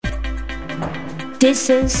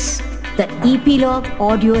This is the Epilogue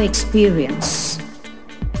Audio Experience.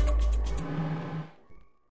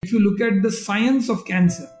 If you look at the science of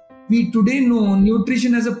cancer, we today know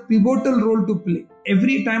nutrition has a pivotal role to play.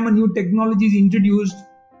 Every time a new technology is introduced,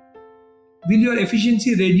 will your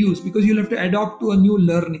efficiency reduce because you'll have to adapt to a new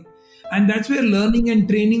learning. And that's where learning and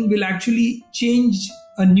training will actually change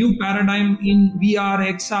a new paradigm in VR,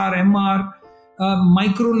 XR, MR,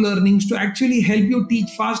 micro learnings to actually help you teach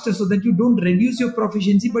faster so that you don't reduce your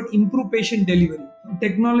proficiency but improve patient delivery.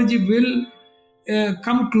 Technology will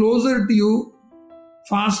come closer to you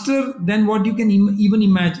faster than what you can even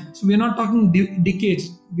imagine. So we're not talking decades.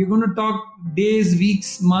 We're going to talk days,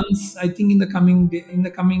 weeks, months, I think in the coming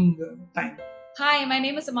time. Hi, my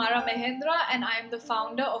name is Amara Mahendra and I am the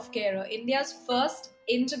founder of Carer, India's first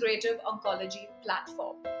integrative oncology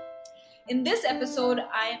platform. In this episode,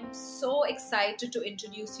 I am so excited to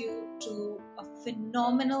introduce you to a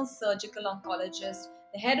phenomenal surgical oncologist,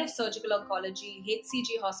 the head of surgical oncology,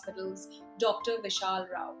 HCG hospitals, Dr. Vishal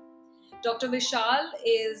Rao. Dr. Vishal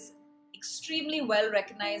is extremely well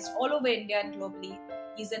recognized all over India and globally.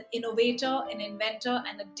 He's an innovator, an inventor,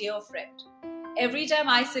 and a dear friend. Every time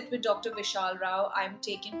I sit with Dr. Vishal Rao, I'm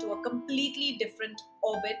taken to a completely different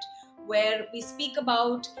orbit where we speak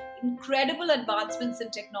about incredible advancements in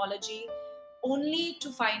technology, only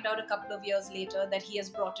to find out a couple of years later that he has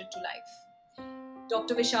brought it to life.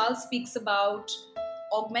 Dr. Vishal speaks about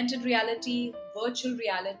augmented reality, virtual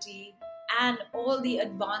reality, and all the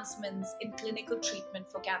advancements in clinical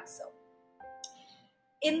treatment for cancer.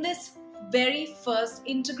 In this very first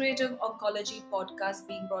integrative oncology podcast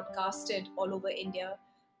being broadcasted all over India,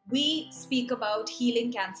 we speak about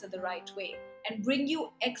healing cancer the right way and bring you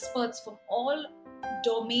experts from all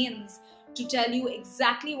domains to tell you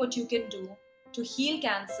exactly what you can do to heal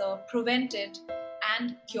cancer, prevent it,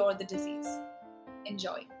 and cure the disease.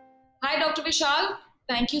 Enjoy. Hi, Dr. Vishal.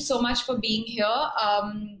 Thank you so much for being here.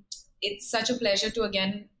 It's such a pleasure to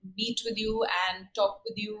again meet with you and talk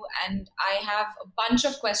with you. And I have a bunch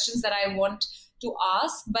of questions that I want to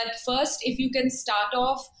ask. But first, if you can start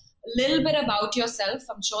off a little bit about yourself.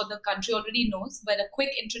 I'm sure the country already knows, but a quick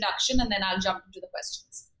introduction and then I'll jump into the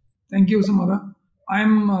questions. Thank you, Samara.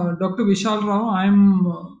 I'm Dr. Vishal Rao. I'm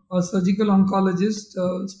a surgical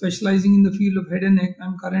oncologist specializing in the field of head and neck.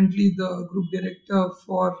 I'm currently the group director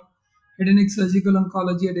for head and neck surgical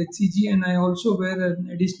oncology at HCG, and I also wear an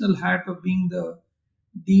additional hat of being the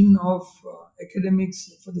Dean of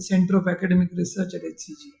Academics for the Center of Academic Research at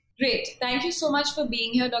HCG. Great. Thank you so much for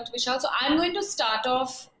being here, Dr. Vishal. So I'm going to start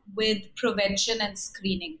off with prevention and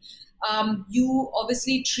screening. You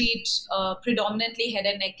obviously treat predominantly head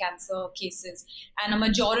and neck cancer cases, and a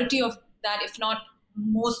majority of that, if not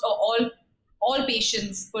most or all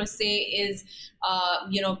patients per se, is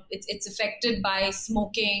it's affected by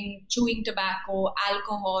smoking, chewing tobacco,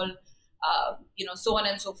 alcohol, so on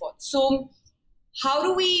and so forth. So how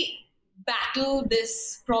do we battle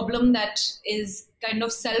this problem that is kind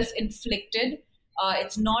of self-inflicted?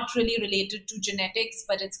 It's not really related to genetics,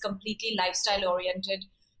 but it's completely lifestyle oriented.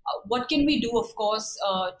 What can we do, of course,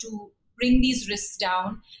 to bring these risks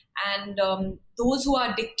down? And those who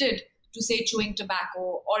are addicted to, say, chewing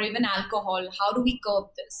tobacco or even alcohol, how do we curb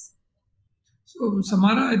this? So,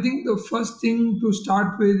 Samara, I think the first thing to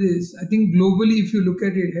start with is, I think globally, if you look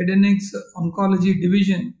at it, head and neck oncology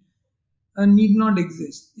division need not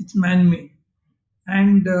exist. It's man-made.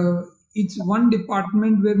 And it's one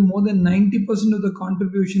department where more than 90% of the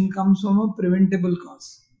contribution comes from a preventable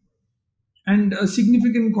cause. And a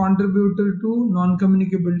significant contributor to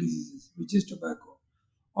non-communicable diseases, which is tobacco.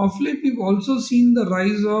 Of late, we've also seen the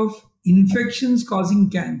rise of infections causing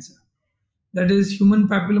cancer. That is human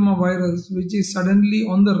papilloma virus, which is suddenly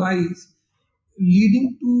on the rise,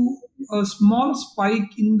 leading to a small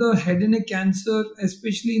spike in the head and neck cancer,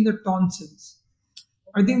 especially in the tonsils.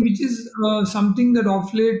 I think which is something that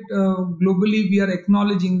of late globally we are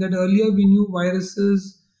acknowledging that earlier we knew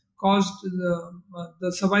viruses caused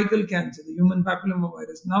the cervical cancer, the human papilloma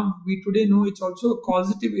virus. Now we today know it's also a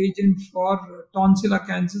causative agent for tonsillar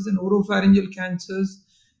cancers and oropharyngeal cancers.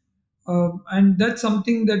 And that's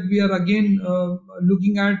something that we are again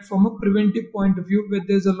looking at from a preventive point of view, where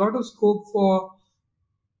there's a lot of scope for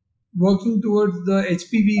working towards the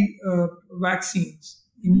HPV vaccines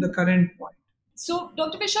in the current point. So,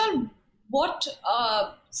 Dr. Vishal, what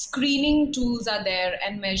screening tools are there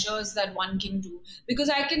and measures that one can do? Because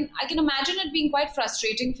I can imagine it being quite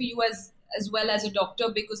frustrating for you as well as a doctor,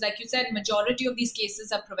 because like you said, majority of these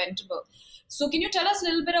cases are preventable. So can you tell us a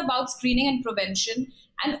little bit about screening and prevention,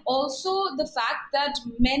 and also the fact that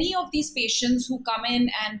many of these patients who come in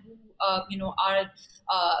and who are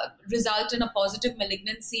result in a positive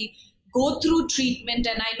malignancy go through treatment.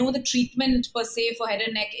 And I know the treatment per se for head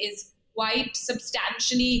and neck is quite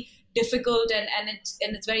substantially difficult, and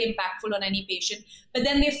it's very impactful on any patient. But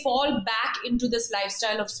then they fall back into this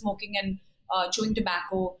lifestyle of smoking and chewing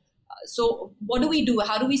tobacco. So what do we do?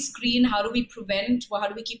 How do we screen? How do we prevent? How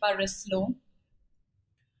do we keep our risks low?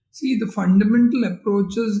 See, the fundamental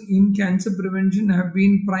approaches in cancer prevention have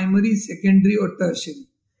been primary, secondary, or tertiary.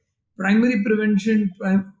 Primary prevention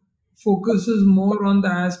focuses more on the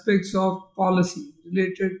aspects of policy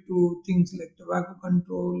related to things like tobacco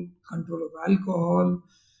control, control of alcohol,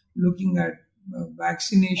 looking at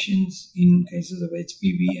vaccinations in cases of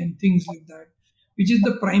HPV and things like that, which is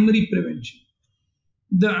the primary prevention.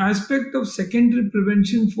 The aspect of secondary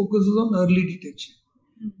prevention focuses on early detection,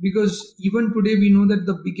 because even today we know that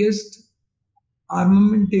the biggest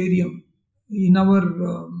armamentarium in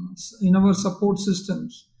our support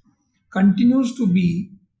systems continues to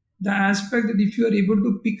be the aspect that if you are able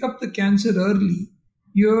to pick up the cancer early,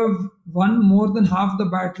 you have won more than half the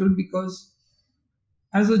battle, because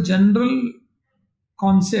as a general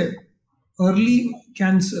concept, early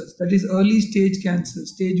cancers, that is early stage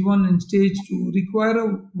cancers, stage 1 and stage 2, require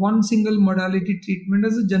one single modality treatment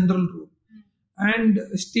as a general rule. And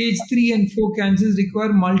stage 3 and 4 cancers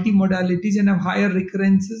require multi-modalities and have higher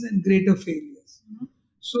recurrences and greater failures.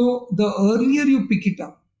 So the earlier you pick it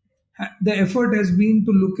up, the effort has been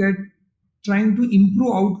to look at trying to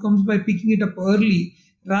improve outcomes by picking it up early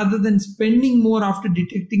rather than spending more after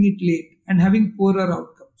detecting it late and having poorer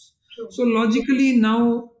outcomes. True. So logically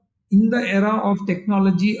now, in the era of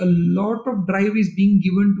technology, a lot of drive is being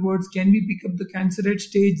given towards can we pick up the cancer at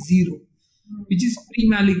stage 0, which is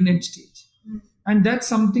pre-malignant stage. And that's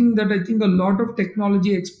something that I think a lot of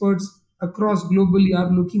technology experts across globally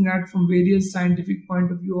are looking at from various scientific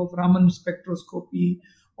point of view of Raman spectroscopy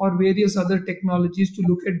or various other technologies to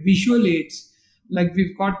look at visual aids. Like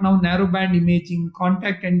we've got now narrowband imaging,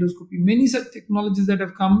 contact endoscopy, many such technologies that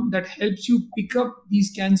have come that helps you pick up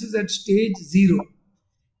these cancers at stage 0,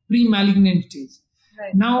 pre-malignant stage.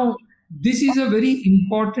 Right. Now, this is a very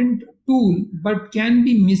important tool, but can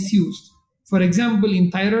be misused. For example, in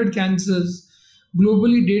thyroid cancers,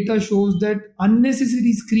 globally data shows that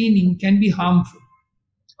unnecessary screening can be harmful.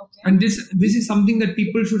 Okay. And this is something that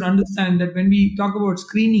people should understand, that when we talk about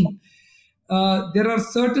screening, there are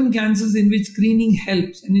certain cancers in which screening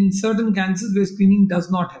helps, and in certain cancers where screening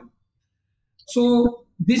does not help. So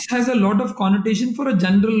this has a lot of connotation for a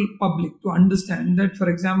general public to understand that, for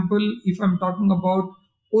example, if I'm talking about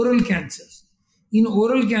oral cancers, in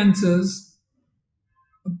oral cancers,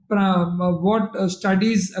 what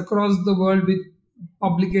studies across the world with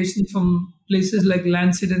publications from places like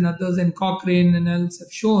Lancet and others and Cochrane and else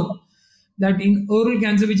have shown that in oral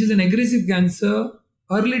cancer, which is an aggressive cancer,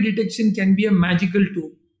 early detection can be a magical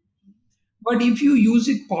tool. But if you use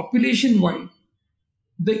it population-wide,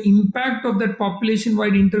 the impact of that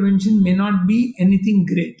population-wide intervention may not be anything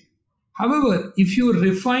great. However, if you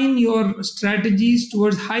refine your strategies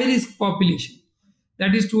towards high-risk population,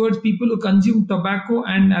 that is towards people who consume tobacco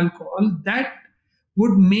and alcohol, that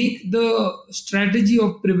would make the strategy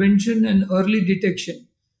of prevention and early detection,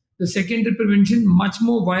 the secondary prevention, much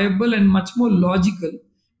more viable and much more logical,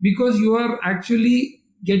 because you are actually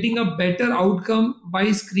getting a better outcome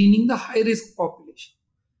by screening the high-risk population.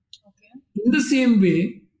 Okay. In the same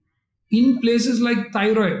way, in places like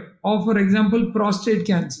thyroid or, for example, prostate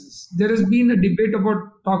cancers, there has been a debate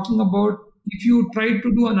about talking about if you try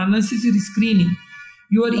to do an unnecessary screening,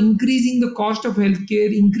 you are increasing the cost of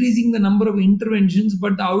healthcare, increasing the number of interventions,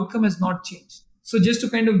 but the outcome has not changed. So just to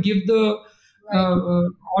kind of give the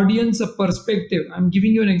audience a perspective, I'm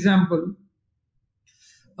giving you an example.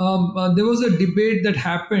 There was a debate that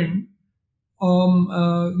happened,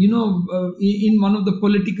 in one of the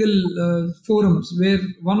political forums where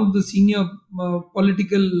one of the senior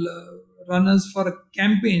political runners for a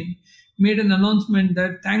campaign made an announcement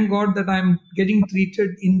that thank God that I'm getting treated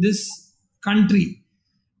in this country,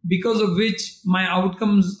 because of which my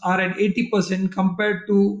outcomes are at 80% compared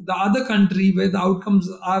to the other country where the outcomes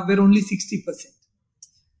were only 60%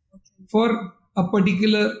 for a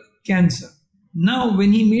particular cancer. Now,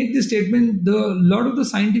 when he made the statement, a lot of the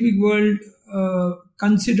scientific world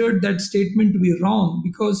considered that statement to be wrong,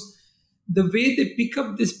 because the way they pick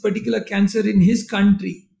up this particular cancer in his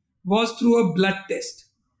country was through a blood test,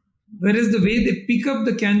 whereas the way they pick up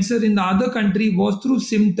the cancer in the other country was through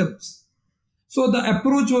symptoms. So the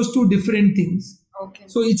approach was two different things. Okay.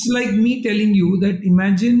 So it's like me telling you that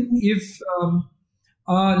imagine if,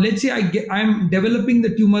 let's say I'm developing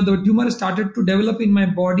the tumor started to develop in my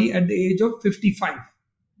body at the age of 55.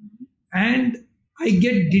 And I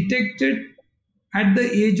get detected at the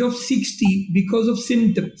age of 60 because of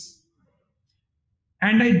symptoms,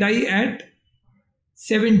 and I die at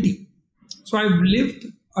 70. So I've lived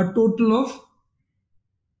a total of,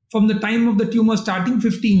 from the time of the tumor starting,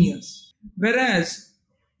 15 years. Whereas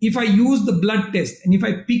if I use the blood test and if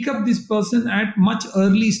I pick up this person at much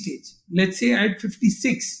early stage, let's say at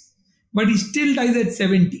 56, but he still dies at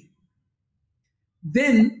 70,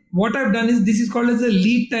 then what I've done is, this is called as a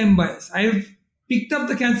lead time bias. I have picked up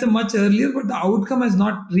the cancer much earlier, but the outcome has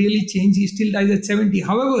not really changed. He still dies at 70.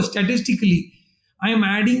 However, statistically, I am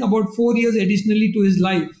adding about 4 years additionally to his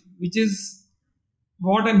life, which is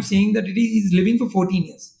what I'm saying, that he's living for 14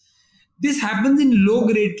 years. This happens in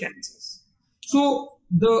low-grade cancers. So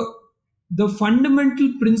the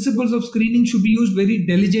fundamental principles of screening should be used very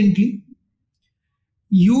diligently.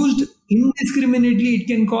 Used indiscriminately, it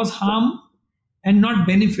can cause harm and not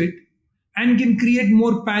benefit, and can create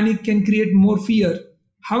more panic, can create more fear.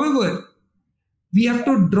 However, we have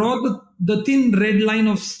to draw the thin red line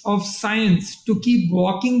of science to keep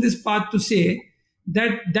walking this path, to say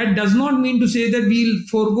that does not mean to say that we'll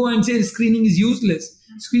forego and say screening is useless.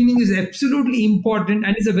 Screening is absolutely important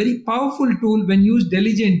and is a very powerful tool when used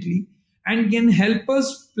diligently, and can help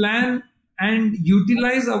us plan and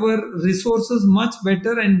utilize our resources much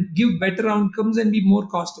better and give better outcomes and be more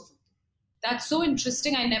cost effective. That's so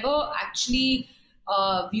interesting. I never actually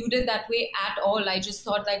viewed it that way at all. I just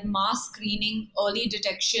thought like mass screening, early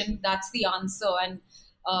detection, that's the answer. And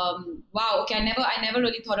wow, okay, I never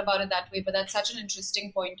really thought about it that way, but that's such an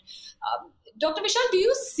interesting point. Dr. Vishal, do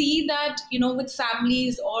you see that, with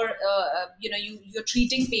families or, you're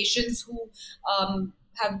treating patients who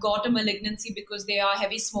have got a malignancy because they are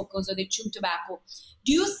heavy smokers or they chew tobacco?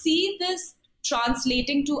 Do you see this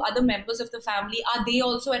translating to other members of the family? Are they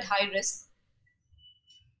also at high risk?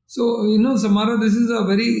 So, Samara, this is a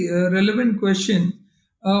very relevant question.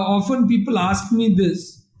 Often people ask me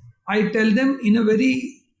this. I tell them in a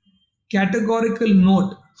very categorical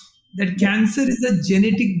note that cancer is a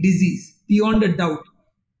genetic disease, beyond a doubt.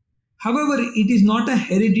 However, it is not a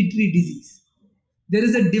hereditary disease. There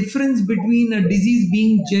is a difference between a disease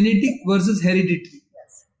being genetic versus hereditary.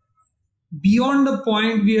 Beyond a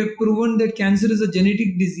point, we have proven that cancer is a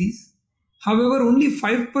genetic disease. However, only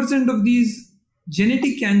 5% of these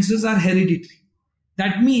genetic cancers are hereditary.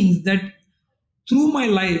 That means that through my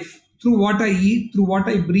life, through what I eat, through what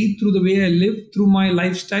I breathe, through the way I live, through my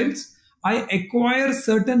lifestyles, I acquire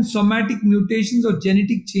certain somatic mutations or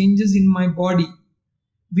genetic changes in my body,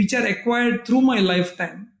 which are acquired through my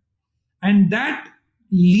lifetime. And that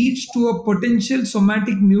leads to a potential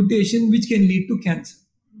somatic mutation which can lead to cancer.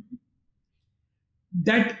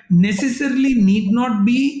 That necessarily need not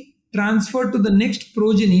be transferred to the next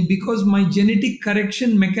progeny, because my genetic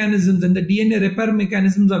correction mechanisms and the DNA repair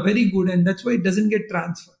mechanisms are very good, and that's why it doesn't get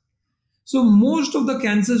transferred. So most of the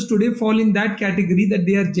cancers today fall in that category, that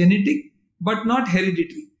they are genetic but not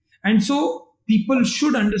hereditary. And so people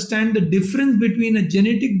should understand the difference between a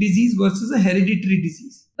genetic disease versus a hereditary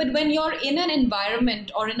disease. But when you're in an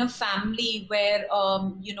environment or in a family where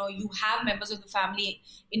you have members of the family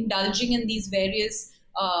indulging in these various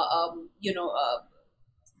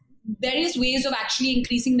various ways of actually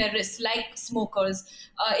increasing their risk, like smokers,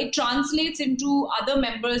 it translates into other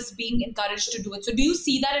members being encouraged to do it. So do you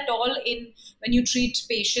see that at all when you treat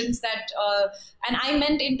patients that, and I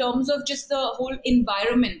meant in terms of just the whole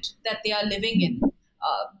environment that they are living in?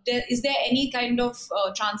 Is there any kind of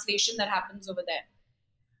translation that happens over there?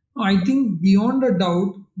 I think beyond a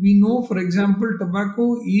doubt, we know, for example,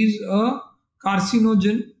 tobacco is a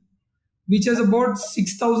carcinogen, which has about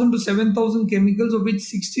 6,000 to 7,000 chemicals, of which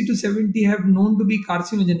 60 to 70 have known to be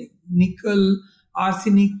carcinogenic. Nickel,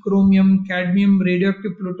 arsenic, chromium, cadmium,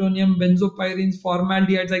 radioactive plutonium, benzopyrenes,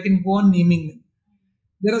 formaldehydes, I can go on naming them.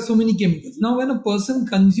 There are so many chemicals. Now, when a person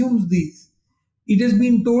consumes these, it has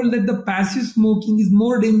been told that the passive smoking is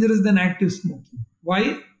more dangerous than active smoking.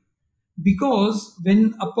 Why? Because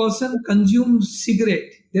when a person consumes cigarette,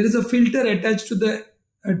 there is a filter attached to the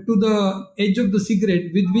edge of the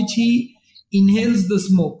cigarette with which he inhales the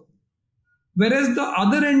smoke. Whereas the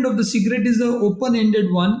other end of the cigarette is an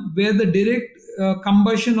open-ended one where the direct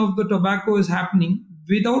combustion of the tobacco is happening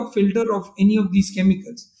without filter of any of these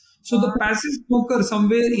chemicals. So the passive smoker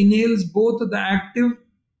somewhere inhales both the active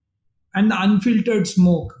and the unfiltered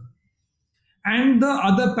smoke, and the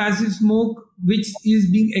other passive smoke which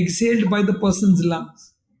is being exhaled by the person's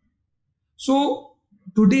lungs. So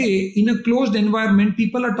today, in a closed environment,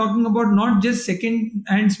 people are talking about not just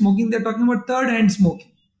second-hand smoking, they're talking about third-hand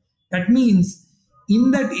smoking. That means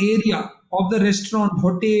in that area of the restaurant,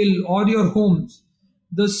 hotel, or your homes,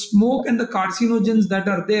 the smoke and the carcinogens that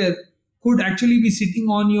are there could actually be sitting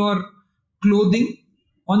on your clothing,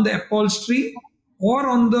 on the upholstery, or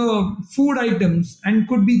on the food items, and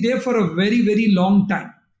could be there for a very, very long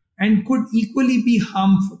time and could equally be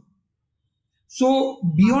harmful. So,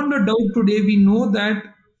 beyond a doubt, today we know that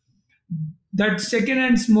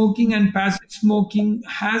secondhand smoking and passive smoking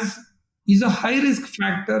has is a high risk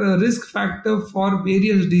factor, a risk factor for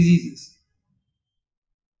various diseases.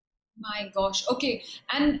 My gosh. Okay.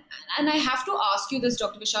 And I have to ask you this,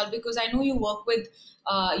 Dr. Vishal, because I know you work with,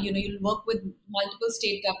 you work with multiple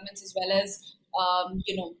state governments as well as,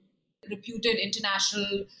 reputed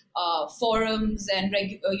international forums and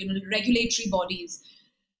regulatory bodies.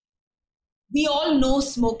 We all know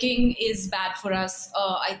smoking is bad for us.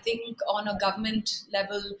 I think on a government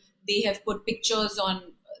level, they have put pictures on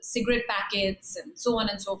cigarette packets and so on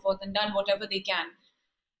and so forth and done whatever they can.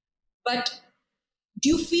 But do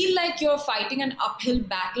you feel like you're fighting an uphill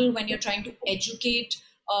battle when you're trying to educate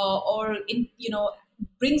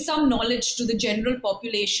bring some knowledge to the general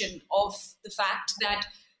population of the fact that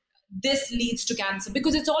this leads to cancer?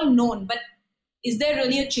 Because it's all known, but is there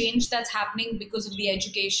really a change that's happening because of the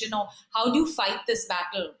education, or how do you fight this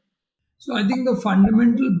battle? So I think the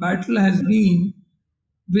fundamental battle has been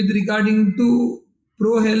with regarding to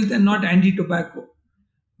pro health and not anti tobacco.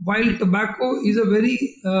 While tobacco is a very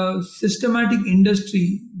systematic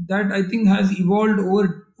industry that I think has evolved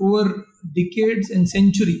over decades and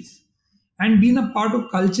centuries and been a part of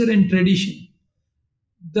culture and tradition,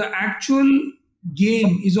 the actual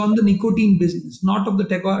game is on the nicotine business, not of the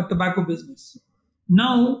tobacco business.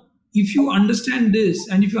 Now, if you understand this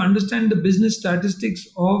and if you understand the business statistics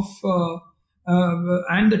of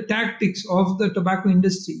and the tactics of the tobacco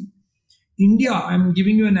industry, India, I'm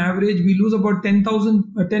giving you an average, we lose about 10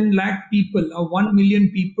 lakh people or 1 million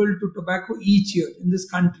people to tobacco each year in this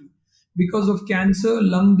country because of cancer,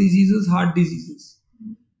 lung diseases, heart diseases.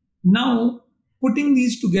 Now, putting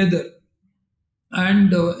these together,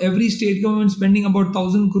 and every state government spending about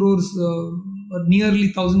 1,000 crores, or nearly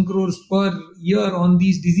 1,000 crores per year on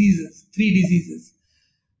these diseases, three diseases.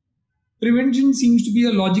 Prevention seems to be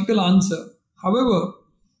a logical answer. However,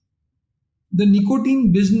 the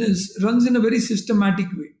nicotine business runs in a very systematic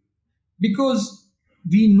way because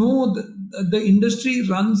we know that the industry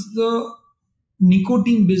runs the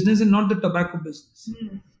nicotine business and not the tobacco business.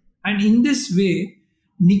 And in this way,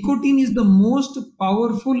 nicotine is the most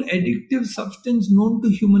powerful addictive substance known to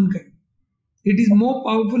humankind. It is more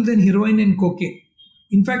powerful than heroin and cocaine.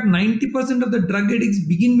 In fact, 90% of the drug addicts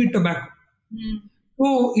begin with tobacco.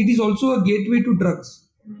 So it is also a gateway to drugs.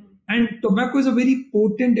 And tobacco is a very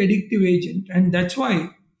potent addictive agent. And that's why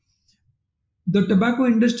the tobacco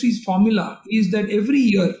industry's formula is that every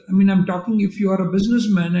year, I'm talking if you are a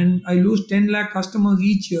businessman and I lose 10 lakh customers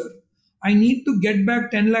each year, I need to get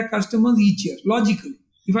back 10 lakh customers each year, logically,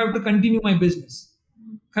 if I have to continue my business.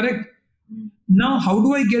 Correct? Now, how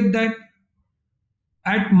do I get that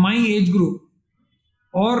at my age group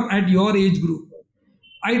or at your age group?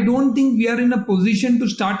 I don't think we are in a position to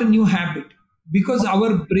start a new habit because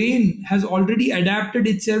our brain has already adapted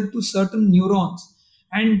itself to certain neurons.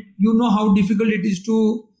 And you know how difficult it is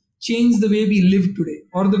to change the way we live today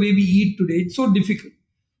or the way we eat today. It's so difficult.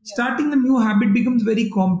 Starting a new habit becomes very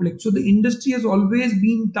complex. So the industry has always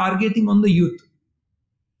been targeting on the youth.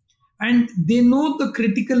 And they know the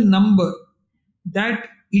critical number that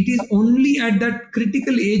it is only at that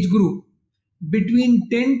critical age group between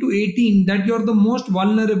 10 to 18 that you're the most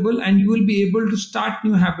vulnerable and you will be able to start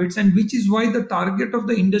new habits, and which is why the target of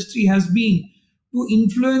the industry has been to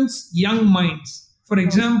influence young minds. For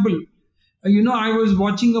example, I was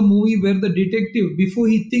watching a movie where the detective, before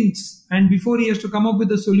he thinks and before he has to come up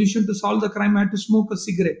with a solution to solve the crime, had to smoke a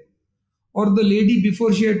cigarette. Or the lady,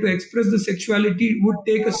 before she had to express the sexuality, would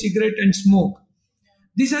take a cigarette and smoke.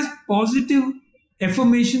 This has positive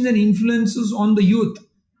affirmations and influences on the youth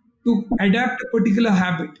to adapt a particular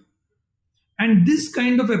habit. And this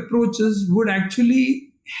kind of approaches would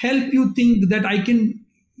actually help you think that I can,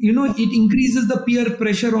 it increases the peer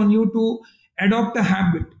pressure on you to adopt a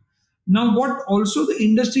habit. Now, what also the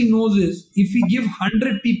industry knows is if we give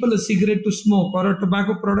 100 people a cigarette to smoke or a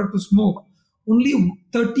tobacco product to smoke, only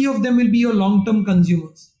 30 of them will be your long-term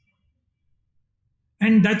consumers.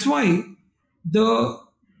 And that's why the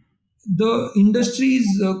industry's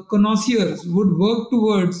connoisseurs would work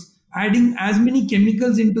towards adding as many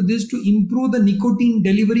chemicals into this to improve the nicotine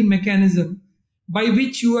delivery mechanism by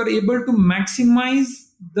which you are able to maximize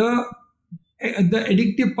the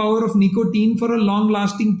addictive power of nicotine for a long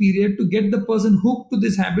lasting period to get the person hooked to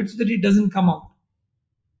this habit so that it doesn't come out.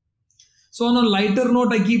 So on a lighter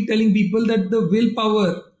note, I keep telling people that the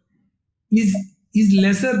willpower is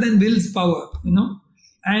lesser than will's power,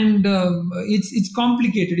 and it's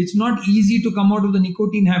complicated. It's not easy to come out of the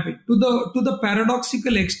nicotine habit to the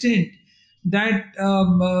paradoxical extent that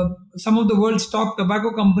some of the world's top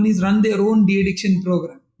tobacco companies run their own de-addiction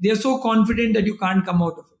program. They are so confident that you can't come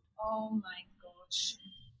out of it. Oh my gosh.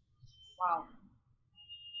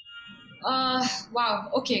 Wow. Wow.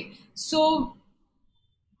 Okay. So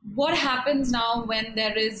what happens now when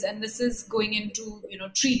there is, and this is going into,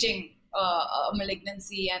 treating a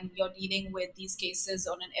malignancy, and you're dealing with these cases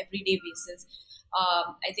on an everyday basis.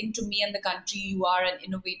 I think to me and the country, you are an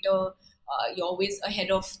innovator. You're always ahead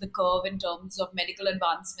of the curve in terms of medical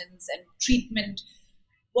advancements and treatment.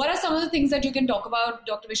 What are some of the things that you can talk about,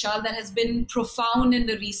 Dr. Vishal, that has been profound in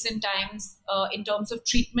the recent times in terms of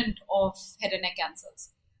treatment of head and neck cancers?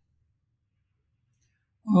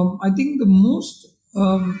 I think the most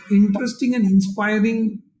interesting and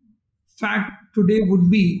inspiring fact today would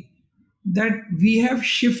be that we have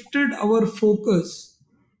shifted our focus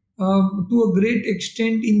to a great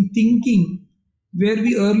extent in thinking, where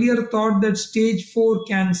we earlier thought that stage 4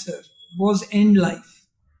 cancer was end life,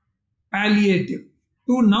 palliative,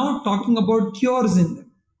 to now talking about cures in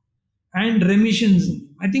them and remissions in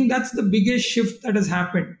them. I think that's the biggest shift that has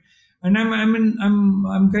happened, and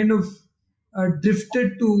I'm kind of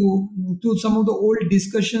drifted to some of the old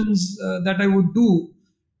discussions that I would do.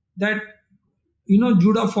 That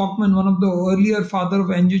Judah Folkman, one of the earlier father of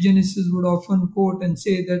angiogenesis, would often quote and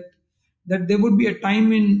say that there would be a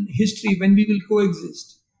time in history when we will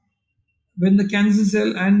coexist, when the cancer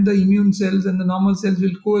cell and the immune cells and the normal cells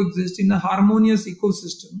will coexist in a harmonious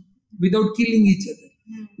ecosystem without killing each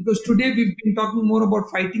other. Because today we've been talking more about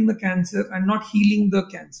fighting the cancer and not healing the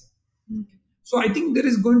cancer. So I think there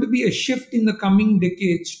is going to be a shift in the coming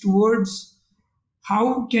decades towards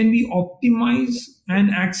how can we optimize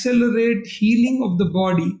and accelerate healing of the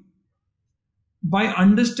body by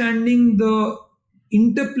understanding the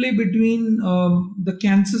interplay between the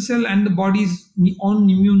cancer cell and the body's own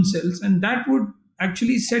immune cells. And that would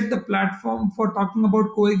actually set the platform for talking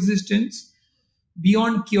about coexistence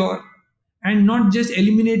beyond cure, and not just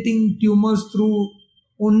eliminating tumors through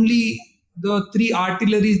only the 3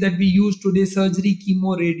 artilleries that we use today: surgery,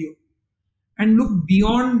 chemo, radio, and look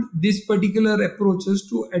beyond these particular approaches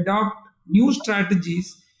to adopt new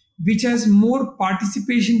strategies which has more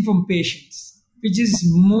participation from patients, which is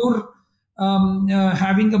more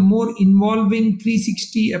having a more involving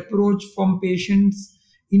 360 approach from patients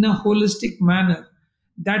in a holistic manner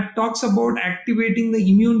that talks about activating the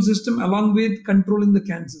immune system along with controlling the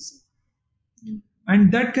cancer cell.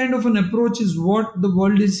 And that kind of an approach is what the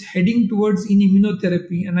world is heading towards in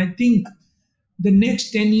immunotherapy. And I think the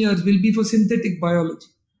next 10 years will be for synthetic biology.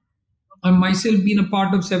 I've myself been a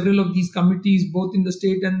part of several of these committees, both in the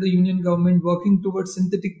state and the union government, working towards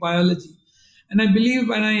synthetic biology. And I believe,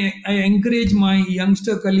 and I encourage my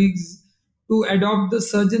youngster colleagues to adopt the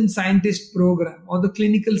surgeon scientist program or the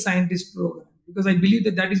clinical scientist program, because I believe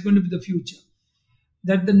that is going to be the future.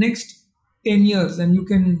 That the next 10 years, and you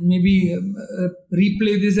can maybe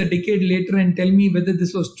replay this a decade later and tell me whether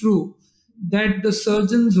this was true, that the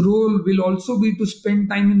surgeon's role will also be to spend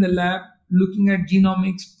time in the lab looking at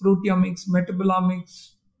genomics, proteomics,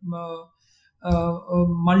 metabolomics,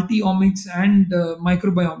 multi-omics, and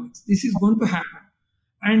microbiomics. This is going to happen.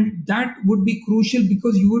 And that would be crucial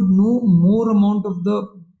because you would know more amount of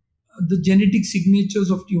the genetic signatures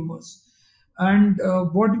of tumors. And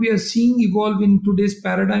what we are seeing evolve in today's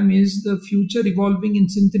paradigm is the future evolving in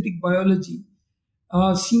synthetic biology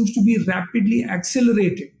seems to be rapidly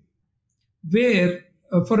accelerated, where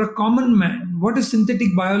for a common man, what is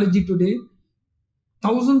synthetic biology today?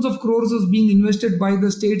 Thousands of crores is being invested by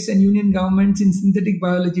the states and union governments in synthetic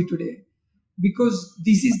biology today, because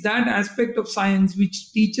this is that aspect of science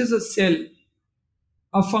which teaches a cell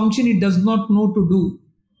a function it does not know to do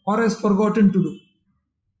or has forgotten to do.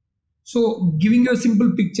 So giving you a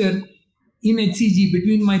simple picture, in HCG,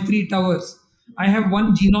 between my 3 towers, I have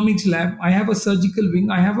one genomics lab, I have a surgical wing,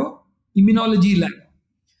 I have a immunology lab.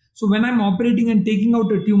 So when I'm operating and taking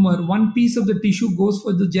out a tumor, one piece of the tissue goes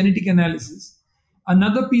for the genetic analysis.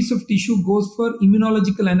 Another piece of tissue goes for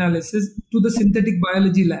immunological analysis to the synthetic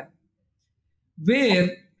biology lab, where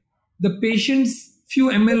the patient's few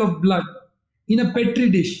ml of blood in a petri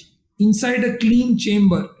dish inside a clean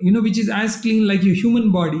chamber, which is as clean like your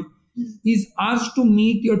human body, is asked to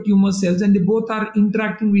meet your tumor cells, and they both are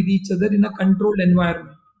interacting with each other in a controlled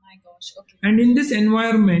environment. My gosh, okay. And in this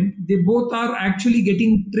environment, they both are actually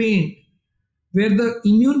getting trained, where the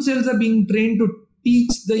immune cells are being trained to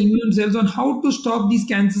teach the immune cells on how to stop these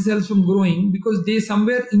cancer cells from growing, because they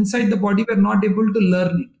somewhere inside the body were not able to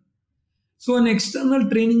learn it. So an external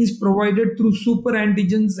training is provided through super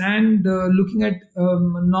antigens and looking at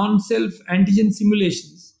non-self antigen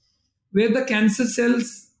simulations, where the cancer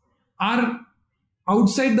cells are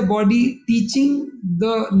outside the body, teaching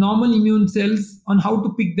the normal immune cells on how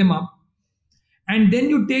to pick them up. And then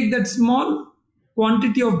you take that small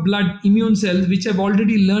quantity of blood immune cells, which have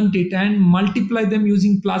already learnt it, and multiply them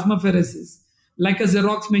using plasmapheresis, like a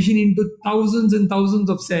Xerox machine, into thousands and thousands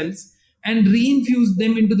of cells, and reinfuse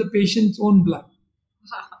them into the patient's own blood.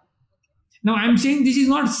 Now, I'm saying this is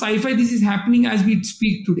not sci-fi. This is happening as we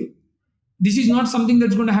speak today. This is not something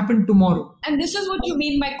that's going to happen tomorrow. And this is what you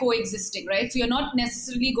mean by coexisting, right? So you're not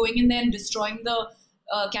necessarily going in there and destroying the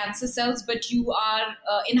cancer cells, but you are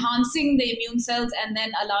enhancing the immune cells and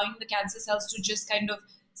then allowing the cancer cells to just kind of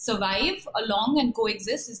survive along and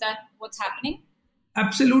coexist. Is that what's happening?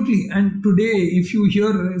 Absolutely. And today, if you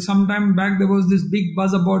hear, sometime back there was this big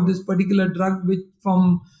buzz about this particular drug which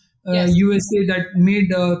from Yes. USA that made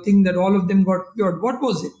a thing that all of them got cured. What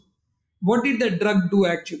was it? What did that drug do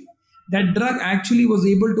actually? That drug actually was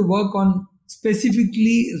able to work on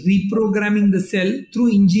specifically reprogramming the cell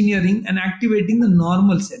through engineering and activating the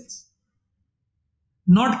normal cells,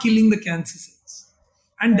 not killing the cancer cells.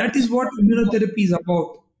 And that is what immunotherapy is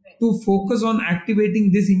about, to focus on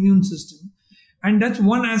activating this immune system. And that's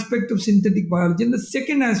one aspect of synthetic biology. And the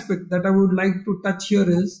second aspect that I would like to touch here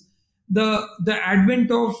is the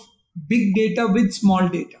advent of big data with small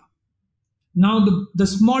data. Now, the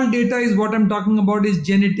small data is what I'm talking about is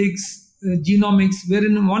genetics, genomics,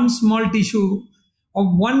 wherein one small tissue of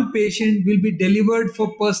one patient will be delivered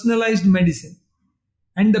for personalized medicine.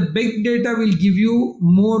 And the big data will give you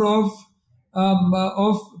more of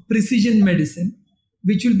precision medicine,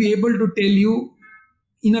 which will be able to tell you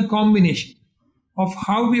in a combination of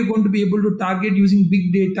how we are going to be able to target using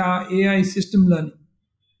big data, AI, system learning.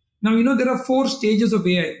 Now, there are 4 stages of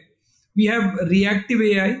AI. We have reactive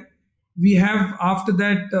AI. We have, after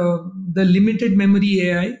that, the limited memory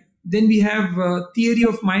AI. Then we have theory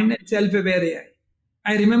of mind and self-aware AI.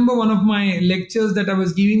 I remember one of my lectures that I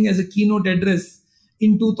was giving as a keynote address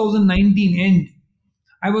in 2019 end.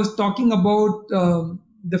 I was talking about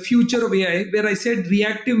the future of AI, where I said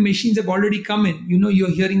reactive machines have already come in.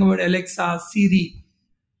 You're hearing about Alexa, Siri.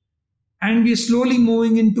 And we're slowly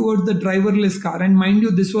moving in towards the driverless car. And mind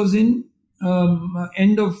you, this was in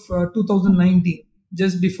end of 2019,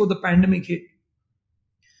 just before the pandemic hit.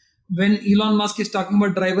 When Elon Musk is talking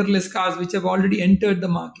about driverless cars, which have already entered the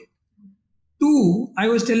market. 2, I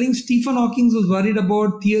was telling Stephen Hawking was worried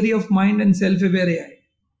about theory of mind and self-aware AI.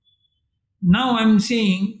 Now I'm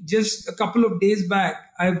saying, just a couple of days back,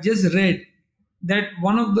 I've just read that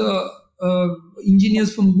one of the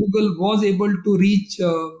engineers from Google was able to reach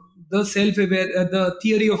the self-aware, the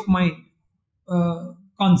theory of mind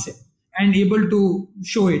concept, and able to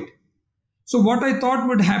show it. So what I thought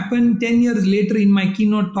would happen 10 years later in my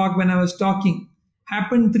keynote talk when I was talking,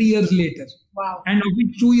 happened 3 years later. Wow. And of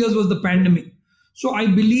which 2 years was the pandemic. So I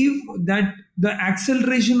believe that the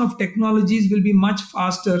acceleration of technologies will be much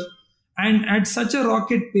faster and at such a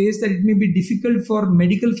rocket pace that it may be difficult for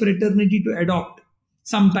medical fraternity to adopt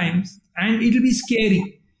sometimes, and it will be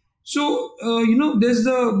scary. So, there's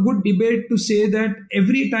a good debate to say that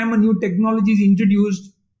every time a new technology is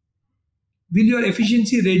introduced, will your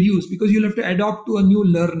efficiency reduce because you'll have to adapt to a new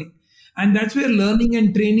learning. And that's where learning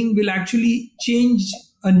and training will actually change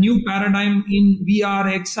a new paradigm in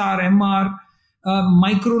VR, XR, MR,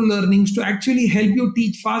 micro learnings to actually help you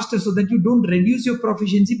teach faster so that you don't reduce your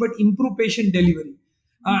proficiency but improve patient delivery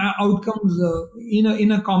outcomes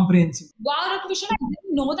in a comprehensive. Wow, Dr. Vishal, I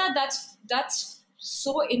didn't know that. That's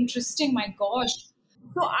so interesting. My gosh.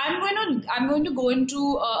 So I'm going to go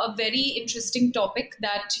into a very interesting topic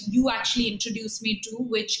that you actually introduced me to,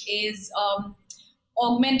 which is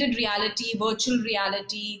augmented reality, virtual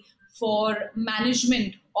reality for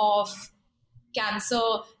management of cancer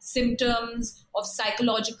symptoms, of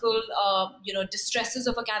psychological distresses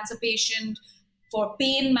of a cancer patient, for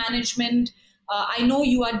pain management. I know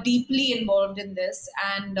you are deeply involved in this,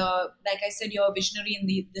 and like I said, you're a visionary in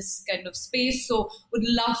this kind of space. So would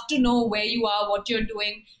love to know where you are, what you're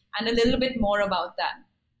doing, and a little bit more about that.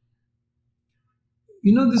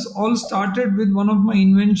 This all started with one of my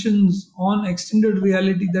inventions on extended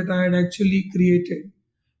reality that I had actually created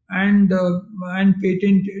and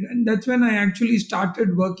patented. And that's when I actually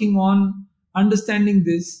started working on understanding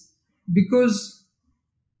this, because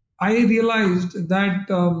I realized that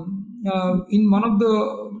in one of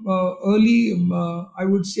the early, I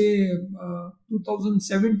would say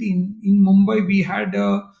 2017 in Mumbai, we had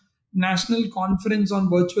a national conference on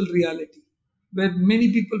virtual reality where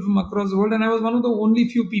many people from across the world, and I was one of the only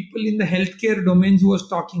few people in the healthcare domains who was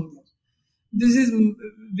talking there. This is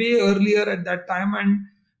way earlier at that time, and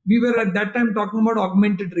we were at that time talking about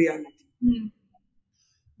augmented reality.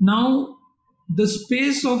 Now, the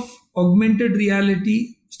space of augmented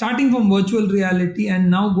reality, starting from virtual reality and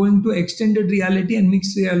now going to extended reality and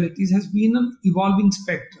mixed realities, has been an evolving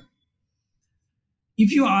spectrum.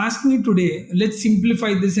 If you ask me today, let's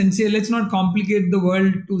simplify this and say, let's not complicate the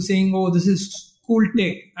world to saying, oh, this is cool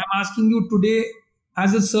tech. I'm asking you today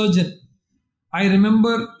as a surgeon. I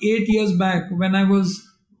remember 8 years back when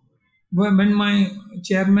my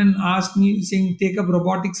chairman asked me saying, take up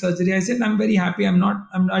robotic surgery. I said, I'm very happy. I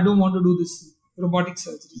don't want to do this robotic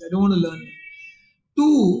surgeries. I don't want to learn it.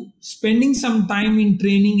 Two, spending some time in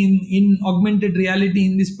training in augmented reality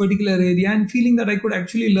in this particular area and feeling that I could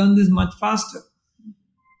actually learn this much faster.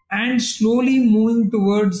 And slowly moving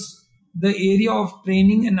towards the area of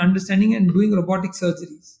training and understanding and doing robotic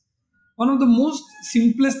surgeries. One of the most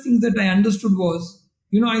simplest things that I understood was,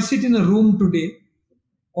 I sit in a room today,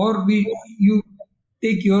 or you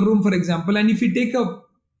take your room, for example, and if you take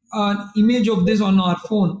an image of this on our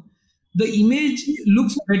phone, the image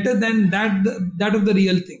looks better than that of the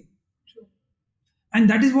real thing. And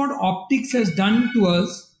that is what optics has done to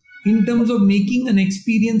us in terms of making an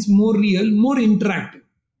experience more real, more interactive.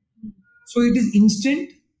 So it is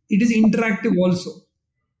instant, it is interactive also.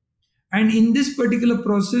 And in this particular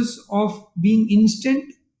process of being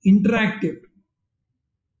instant, interactive,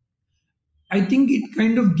 I think it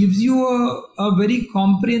kind of gives you a very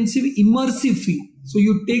comprehensive, immersive feel. So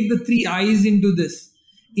you take the three I's into this: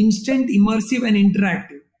 instant, immersive, and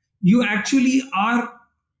interactive. You actually are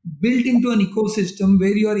built into an ecosystem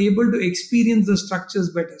where you are able to experience the structures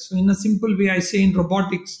better. So in a simple way, I say in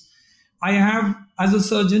robotics, I have, as a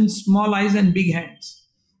surgeon, small eyes and big hands,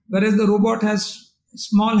 whereas the robot has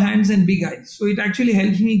small hands and big eyes. So it actually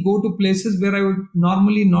helps me go to places where I would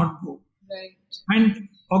normally not go. Right. And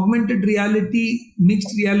augmented reality,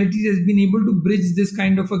 mixed realities has been able to bridge this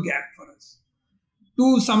kind of a gap for us.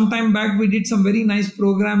 Some time back, we did some very nice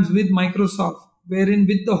programs with Microsoft, wherein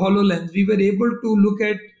with the HoloLens, we were able to look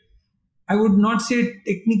at, I would not say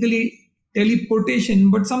technically teleportation,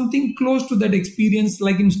 but something close to that experience,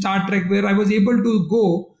 like in Star Trek, where I was able to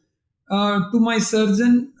go to my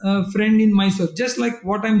surgeon friend in Mysore. Just like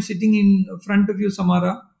what I'm sitting in front of you,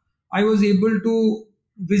 Samara, I was able to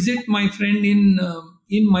visit my friend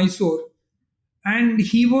in Mysore, and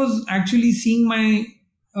he was actually seeing my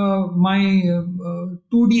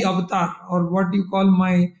 2D avatar, or what you call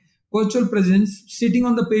my virtual presence, sitting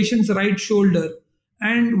on the patient's right shoulder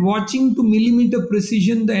and watching to millimeter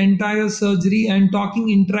precision the entire surgery and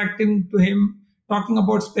interacting to him, talking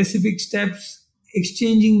about specific steps,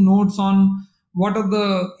 exchanging notes on what are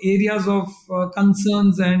the areas of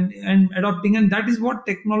concerns and adopting. And that is what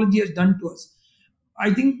technology has done to us.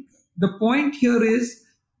 I think the point here is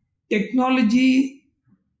technology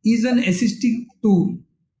is an assistive tool.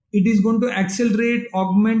 It is going to accelerate,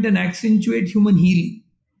 augment, and accentuate human healing.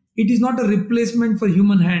 It is not a replacement for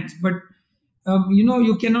human hands, but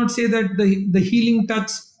you cannot say that the healing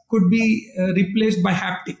touch could be replaced by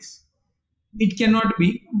haptics. It cannot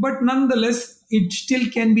be, but nonetheless, it still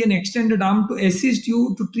can be an extended arm to assist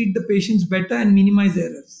you to treat the patients better and minimize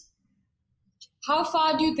errors. How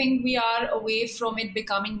far do you think we are away from it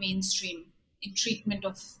becoming mainstream in treatment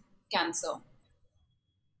of cancer?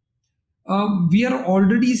 We are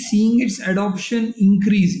already seeing its adoption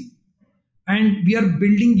increasing, and we are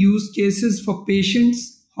building use cases for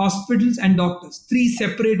patients, hospitals, and doctors. 3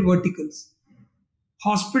 separate verticals.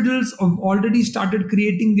 Hospitals have already started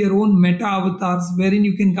creating their own meta avatars wherein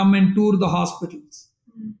you can come and tour the hospitals.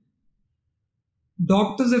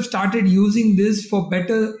 Doctors have started using this for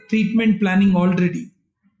better treatment planning already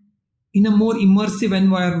in a more immersive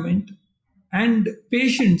environment. And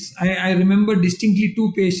patients, I remember distinctly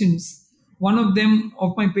 2 patients. One of them,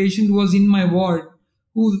 of my patient who was in my ward,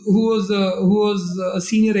 who was a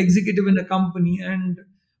senior executive in a company, and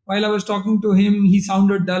while I was talking to him, he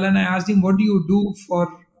sounded dull, and I asked him, what do you do for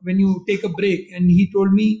when you take a break? And he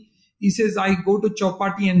told me, he says, I go to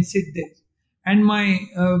Chowpatty and sit there. And my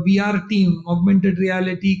VR team, augmented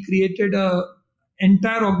reality, created a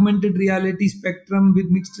entire augmented reality spectrum with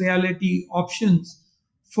mixed reality options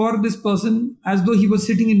for this person as though he was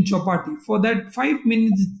sitting in Chowpatty. For that 5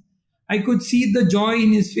 minutes, I could see the joy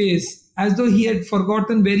in his face as though he had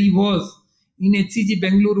forgotten where he was in HCG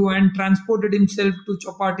Bengaluru and transported himself to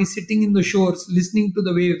Chowpatty, sitting in the shores, listening to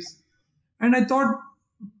the waves. And I thought,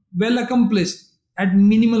 well accomplished at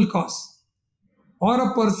minimal cost. Or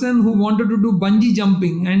a person who wanted to do bungee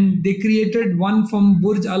jumping, and they created one from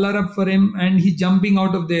Burj Al Arab for him, and he's jumping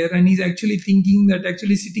out of there, and he's actually thinking that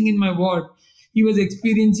actually sitting in my ward, he was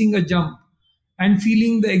experiencing a jump. and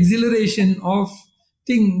feeling the exhilaration of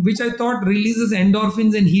thing, which I thought releases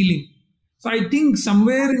endorphins and healing. So I think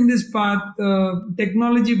somewhere in this path,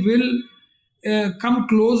 technology will come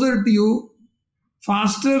closer to you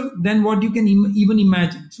faster than what you can even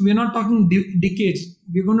imagine. So we're not talking decades.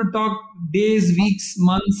 We're going to talk days, weeks,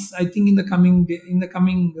 months. I think in the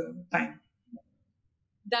coming time.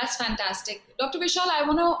 That's fantastic. Dr. Vishal, I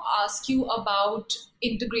want to ask you about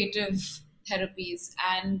integrative therapies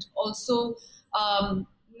and also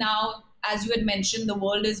now, as you had mentioned, the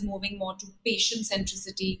world is moving more to patient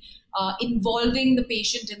centricity, involving the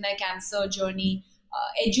patient in their cancer journey,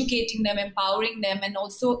 educating them, empowering them, and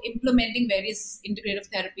also implementing various integrative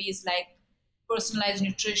therapies like personalized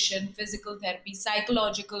nutrition, physical therapy,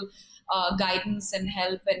 psychological guidance and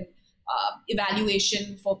help and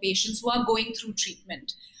evaluation for patients who are going through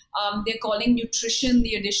treatment. They're calling nutrition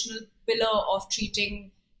the additional pillar of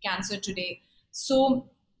treating cancer today. So,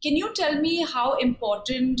 can you tell me how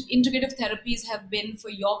important integrative therapies have been for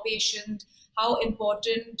your patient? How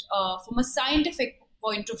important, from a scientific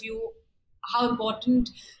point of view, how important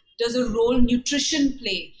does a role nutrition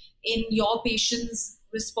play in your patients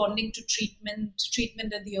responding to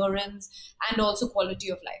treatment adherence, and also quality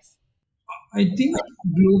of life? I think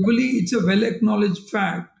globally it's a well acknowledged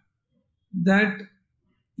fact that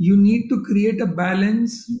you need to create a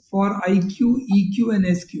balance for IQ, EQ,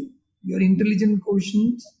 and SQ, your intelligent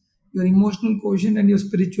quotient, your emotional quotient, and your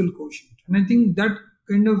spiritual quotient. And I think that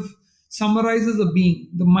kind of summarizes a being,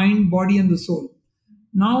 the mind, body, and the soul.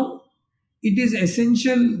 Now, it is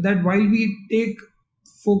essential that while we take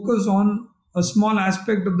focus on a small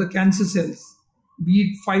aspect of the cancer cells, be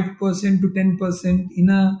it 5% to 10% in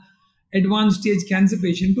a advanced stage cancer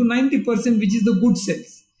patient to 90%, which is the good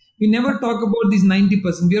cells. We never talk about this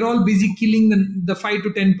 90%. We are all busy killing the 5 to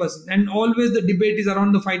 10%. And always the debate is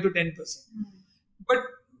around the 5 to 10%. But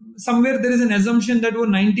somewhere there is an assumption that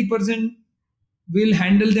 90% will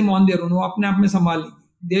handle them on their own. वो अपने आप में संभालेंगे.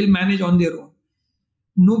 They'll manage on their own.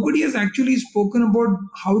 Nobody has actually spoken about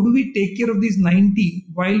how do we take care of these 90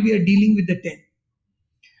 while we are dealing with the 10.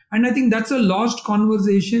 And I think that's a lost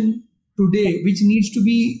conversation today, which needs to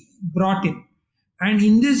be brought in. And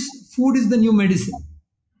in this, food is the new medicine.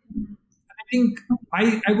 I think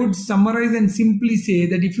I would summarize and simply say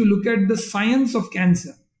that if you look at the science of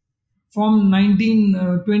cancer, from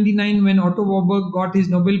 1929, when Otto Warburg got his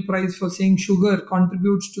Nobel Prize for saying sugar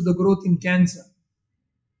contributes to the growth in cancer,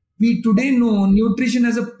 we today know nutrition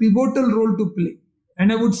has a pivotal role to play.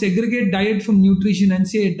 And I would segregate diet from nutrition and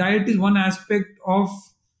say diet is one aspect of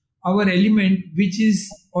our element, which is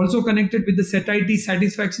also connected with the satiety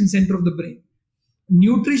satisfaction center of the brain.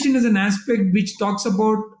 Nutrition is an aspect which talks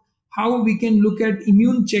about how we can look at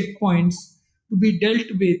immune checkpoints to be dealt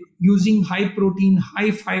with using high protein,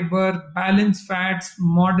 high fiber, balanced fats,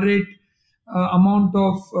 moderate amount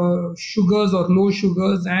of sugars or low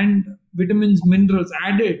sugars, and vitamins, minerals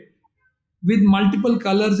added with multiple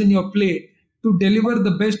colors in your plate to deliver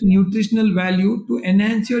the best nutritional value to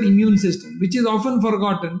enhance your immune system, which is often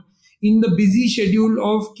forgotten in the busy schedule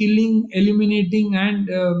of killing, eliminating, and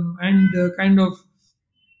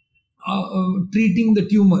treating the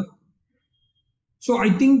tumor. So I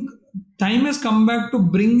think time has come back to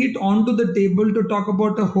bring it onto the table to talk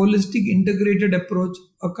about a holistic integrated approach,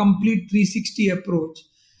 a complete 360 approach,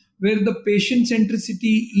 where the patient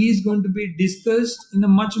centricity is going to be discussed in a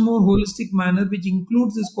much more holistic manner, which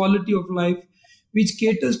includes his quality of life, which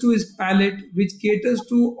caters to his palate, which caters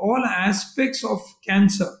to all aspects of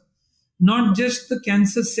cancer, not just the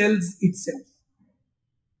cancer cells itself.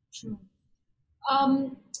 True.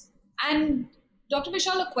 And Dr.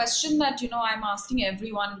 Vishal, a question that I'm asking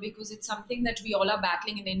everyone, because it's something that we all are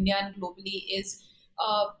battling in India and globally, is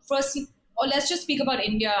firstly, or let's just speak about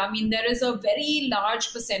India. I mean, there is a very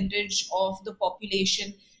large percentage of the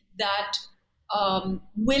population that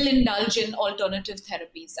will indulge in alternative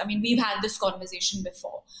therapies. I mean, we've had this conversation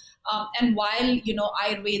before. And while,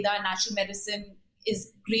 Ayurveda and natural medicine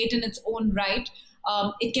is great in its own right,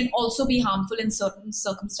 it can also be harmful in certain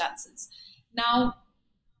circumstances. Now,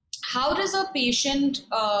 how does a patient,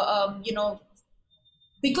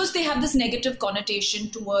 because they have this negative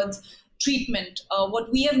connotation towards treatment,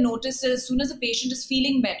 what we have noticed is as soon as a patient is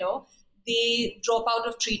feeling better, they drop out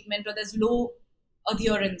of treatment, or there's low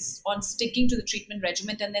adherence on sticking to the treatment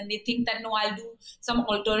regimen, and then they think that, no, I'll do some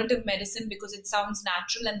alternative medicine because it sounds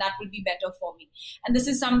natural and that will be better for me. And this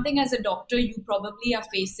is something as a doctor you probably are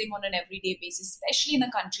facing on an everyday basis, especially in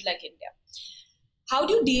a country like India. How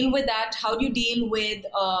do you deal with that? How do you deal with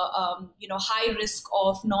high risk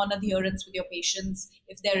of non-adherence with your patients,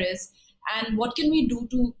 if there is? And what can we do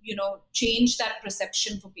to change that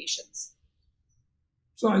perception for patients?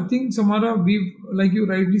 So I think, Samara, like you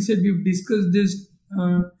rightly said, we've discussed this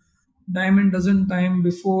dime a dozen time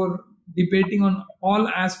before, debating on all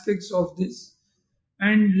aspects of this.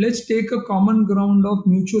 And let's take a common ground of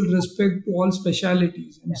mutual respect to all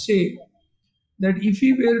specialities and say that if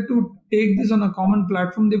we were to take this on a common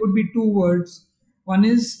platform, there would be two words. One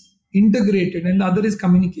is integrated and the other is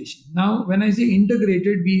communication. Now, when I say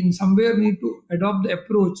integrated, we in somewhere need to adopt the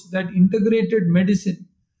approach that integrated medicine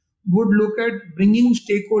would look at bringing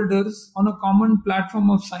stakeholders on a common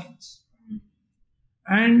platform of science.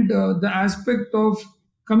 And the aspect of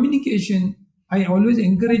communication, I always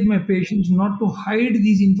encourage my patients not to hide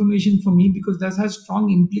these information from me, because that has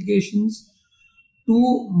strong implications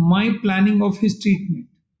to my planning of his treatment.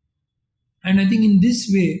 And I think in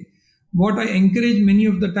this way, what I encourage many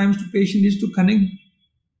of the times to patients is to connect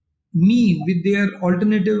me with their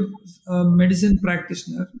alternative medicine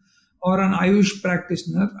practitioner or an Ayush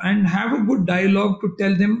practitioner and have a good dialogue to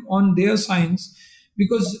tell them on their science,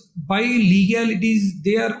 because by legalities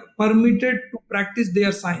they are permitted to practice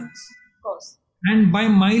their science, Of course. and by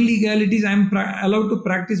my legalities I am allowed to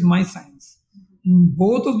practice my science.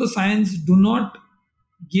 Both of the science do not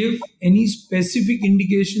give any specific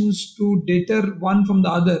indications to deter one from the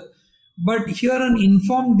other, but here an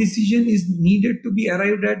informed decision is needed to be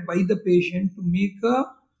arrived at by the patient to make a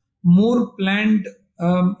more planned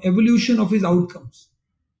evolution of his outcomes.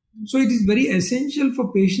 So it is very essential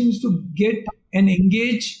for patients to get and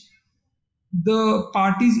engage the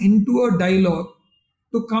parties into a dialogue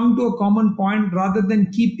to come to a common point, rather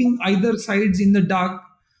than keeping either sides in the dark,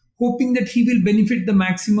 hoping that he will benefit the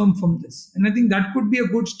maximum from this. And I think that could be a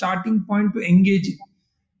good starting point to engage in.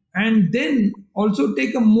 And then also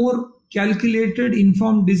take a more calculated,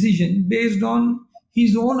 informed decision based on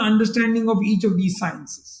his own understanding of each of these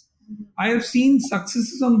sciences. I have seen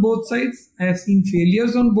successes on both sides, I have seen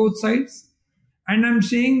failures on both sides, and I'm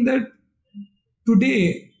saying that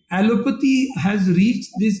today allopathy has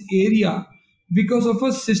reached this area because of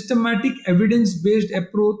a systematic evidence-based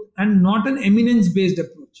approach and not an eminence-based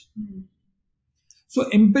approach. So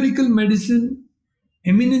empirical medicine,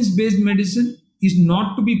 eminence-based medicine is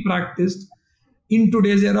not to be practiced in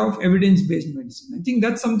today's era of evidence-based medicine. I think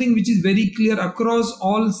that's something which is very clear across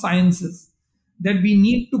all sciences, that we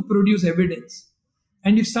need to produce evidence.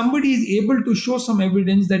 And if somebody is able to show some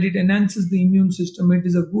evidence that it enhances the immune system, it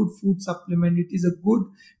is a good food supplement, it is a good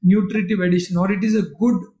nutritive addition, or it is a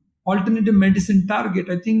good alternative medicine target,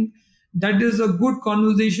 I think that is a good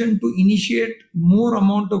conversation to initiate more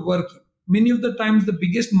amount of work. Many of the times the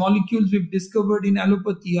biggest molecules we've discovered in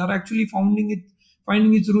allopathy are actually finding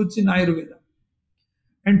its roots in Ayurveda.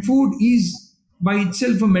 And food is by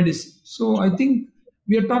itself a medicine. So I think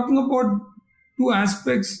we are talking about two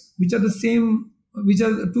aspects which are the same, which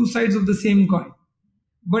are the two sides of the same coin,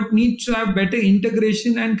 but need to have better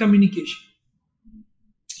integration and communication.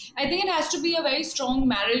 I think it has to be a very strong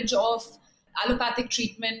marriage of allopathic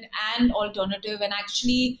treatment and alternative, and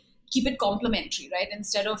actually keep it complementary, right?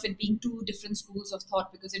 Instead of it being two different schools of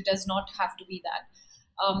thought, because it does not have to be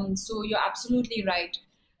that. So you're absolutely right.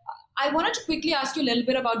 I wanted to quickly ask you a little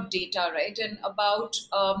bit about data, right? And about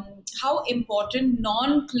how important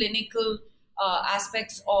non-clinical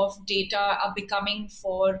aspects of data are becoming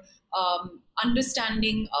for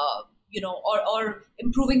understanding, or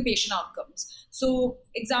improving patient outcomes. So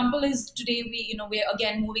example is today we're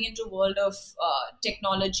again moving into a world of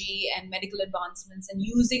technology and medical advancements, and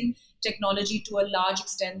using technology to a large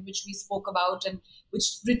extent, which we spoke about, and which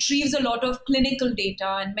retrieves a lot of clinical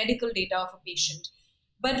data and medical data of a patient.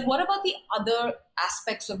 But what about the other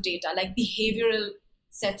aspects of data, like behavioral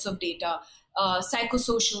sets of data,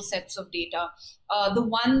 psychosocial sets of data,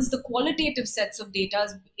 the qualitative sets of data,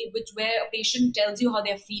 where a patient tells you how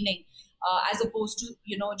they're feeling, as opposed to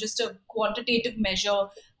just a quantitative measure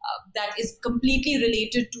that is completely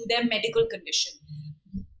related to their medical condition.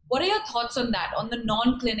 What are your thoughts on that, on the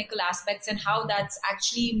non-clinical aspects, and how that's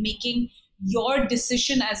actually making your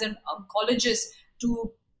decision as an oncologist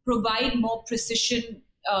to provide more precision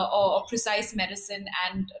or precise medicine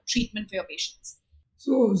and treatment for your patients?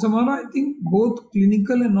 So, Samara, I think both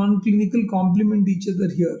clinical and non-clinical complement each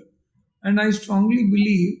other here. And I strongly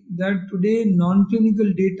believe that today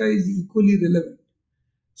non-clinical data is equally relevant.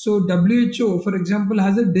 So WHO, for example,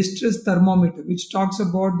 has a distress thermometer, which talks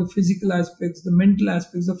about the physical aspects, the mental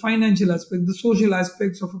aspects, the financial aspects, the social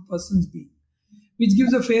aspects of a person's being, which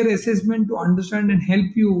gives a fair assessment to understand and help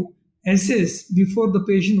you assess before the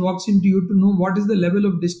patient walks into you, to know what is the level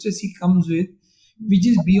of distress he comes with, which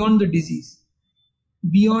is beyond the disease,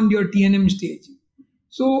 beyond your TNM stage.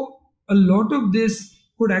 So a lot of this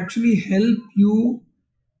could actually help you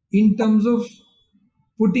in terms of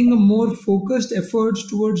putting a more focused efforts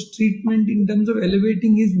towards treatment in terms of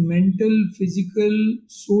elevating his mental, physical,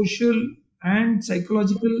 social, and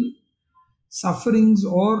psychological sufferings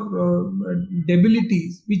or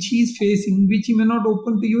debilities which he is facing, which he may not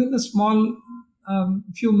open to you in a small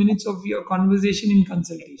few minutes of your conversation in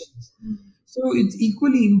consultations. So it's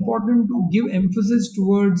equally important to give emphasis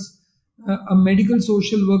towards a medical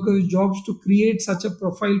social worker's jobs to create such a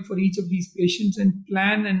profile for each of these patients and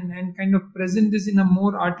plan and kind of present this in a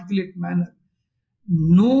more articulate manner.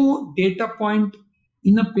 No data point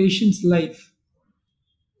in a patient's life,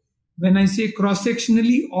 when I say cross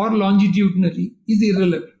sectionally or longitudinally, is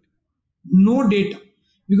irrelevant. No data,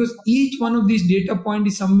 because each one of these data point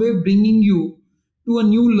is somewhere bringing you to a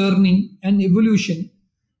new learning and evolution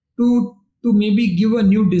to maybe give a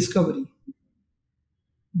new discovery.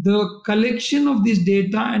 The collection of this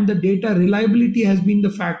data and the data reliability has been the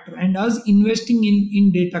factor, and us investing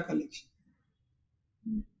in data collection.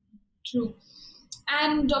 True.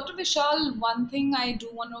 And Dr. Vishal, one thing I do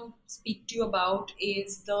want to speak to you about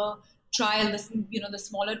is the trial, the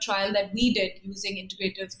smaller trial that we did using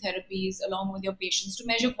integrative therapies along with your patients to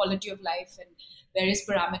measure quality of life and various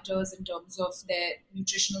parameters in terms of their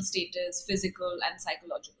nutritional status, physical and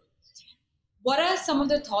psychological. What are some of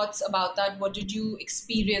the thoughts about that? What did you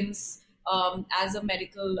experience as a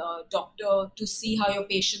medical doctor to see how your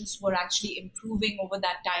patients were actually improving over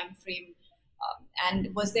that time frame?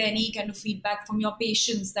 And was there any kind of feedback from your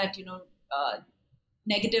patients that,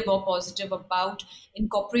 negative or positive about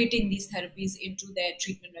incorporating these therapies into their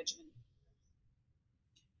treatment regimen?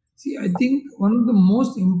 See, I think one of the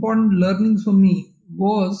most important learnings for me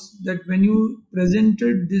was that when you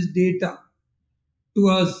presented this data to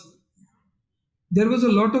us, there was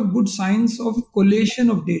a lot of good signs of collation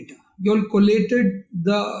of data. You all collated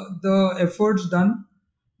the efforts done,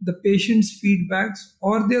 the patient's feedbacks,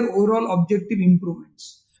 or their overall objective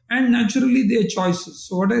improvements, and naturally their choices.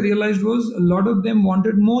 So what I realized was a lot of them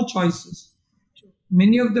wanted more choices.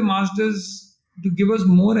 Many of them asked us to give us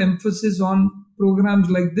more emphasis on programs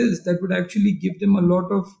like this that would actually give them a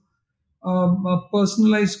lot of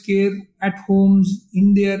personalized care at homes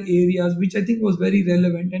in their areas, which I think was very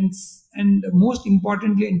relevant. And most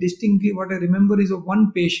importantly and distinctly, what I remember is of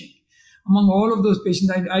one patient. Among all of those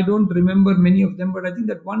patients, I don't remember many of them, but I think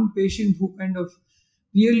that one patient who kind of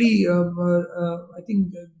really, I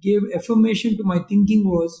think, gave affirmation to my thinking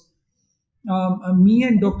was me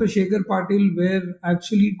and Dr. Shekhar Patil were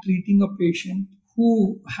actually treating a patient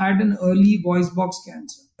who had an early voice box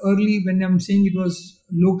cancer. Early, when I'm saying it was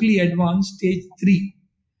locally advanced, stage 3,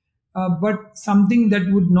 but something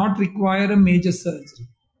that would not require a major surgery.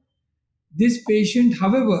 This patient,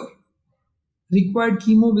 however, required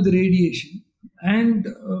chemo with radiation, and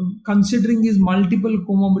considering his multiple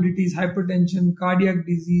comorbidities, hypertension, cardiac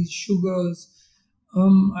disease, sugars,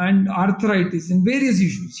 and arthritis and various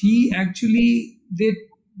issues,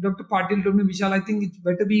 Dr. Patil told me, Vishal, I think it's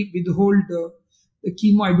better we withhold the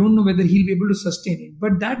chemo. I don't know whether he'll be able to sustain it,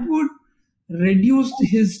 but that would reduce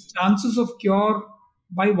his chances of cure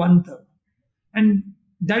by 1/3. And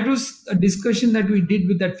that was a discussion that we did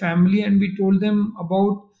with that family, and we told them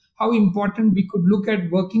about how important we could look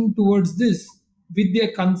at working towards this with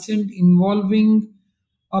their consent, involving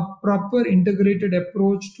a proper integrated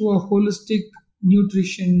approach to a holistic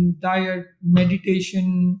nutrition, diet,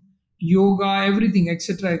 meditation, yoga, everything,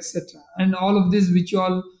 etc., etc. And all of this, which you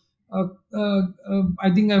all,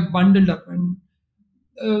 I think, I've bundled up. And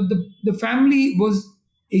the family was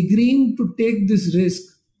agreeing to take this risk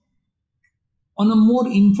on a more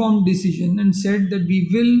informed decision and said that we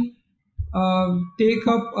will take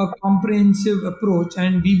up a comprehensive approach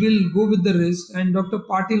and we will go with the risk. And Dr.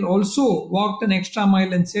 Patil also walked an extra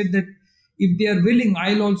mile and said that if they are willing,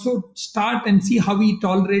 I'll also start and see how he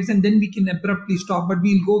tolerates, and then we can abruptly stop, but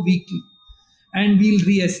we'll go weekly and we'll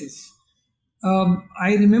reassess.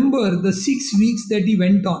 I remember the 6 weeks that he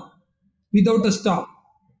went on without a stop,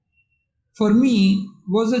 for me,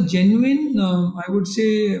 was a genuine, I would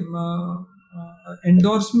say,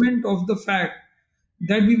 endorsement of the fact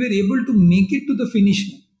that we were able to make it to the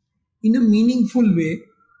finish line in a meaningful way.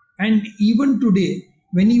 And even today,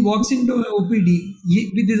 when he walks into an OPD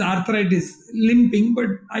with his arthritis, limping, but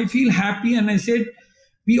I feel happy, and I said,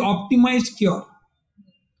 we optimized cure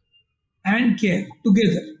and care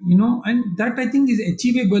together, and that I think is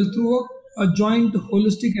achievable through a joint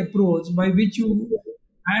holistic approach by which you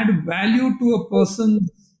add value to a person's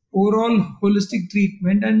overall holistic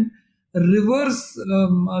treatment and reverse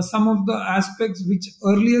some of the aspects which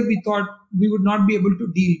earlier we thought we would not be able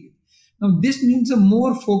to deal with. Now, this needs a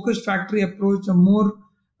more focused factory approach, a more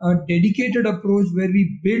dedicated approach where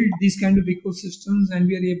we build these kind of ecosystems and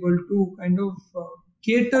we are able to kind of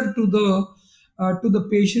cater to the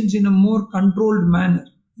patients in a more controlled manner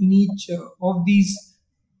in each of these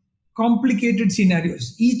complicated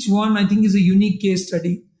scenarios. Each one, I think, is a unique case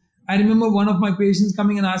study. I remember one of my patients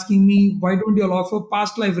coming and asking me, "Why don't you all offer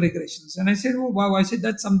past life regressions?" And I said, "Oh, wow." I said,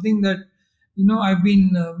 "That's something that I've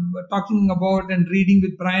been talking about and reading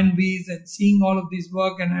with Brian Weiss and seeing all of this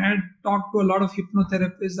work. And I had talked to a lot of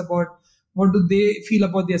hypnotherapists about what do they feel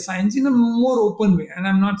about their science in a more open way. And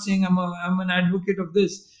I'm not saying I'm an advocate of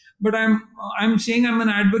this, but I'm saying I'm an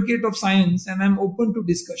advocate of science, and I'm open to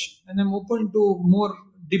discussion, and I'm open to more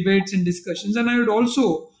debates and discussions. And I would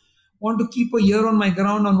also want to keep a ear on my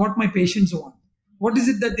ground on what my patients want. What is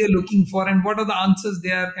it that they're looking for, and what are the answers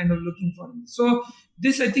they are kind of looking for? So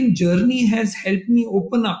this, I think, journey has helped me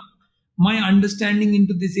open up my understanding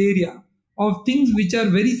into this area of things which are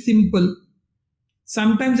very simple,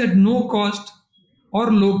 sometimes at no cost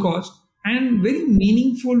or low cost, and very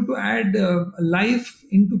meaningful to add life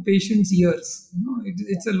into patients' years.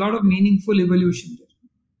 It's a lot of meaningful evolution there.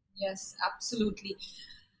 Yes, absolutely.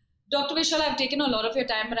 Dr. Vishal, I've taken a lot of your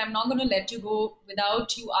time, but I'm not going to let you go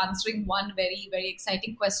without you answering one very, very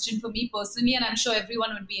exciting question for me personally, and I'm sure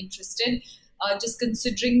everyone would be interested, just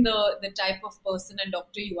considering the type of person and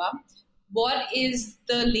doctor you are. What is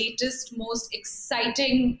the latest, most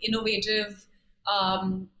exciting, innovative,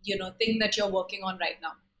 thing that you're working on right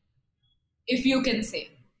now, if you can say?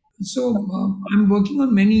 So I'm working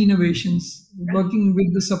on many innovations, working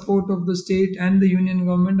with the support of the state and the union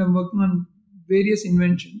government. I'm working on various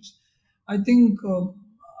inventions. I think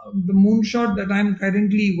the moonshot that I'm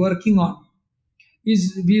currently working on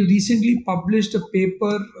is we recently published a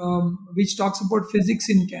paper which talks about physics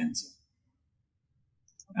in cancer.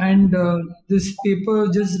 And this paper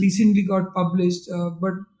just recently got published,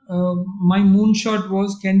 but my moonshot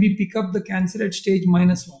was, can we pick up the cancer at stage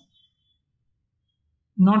 -1?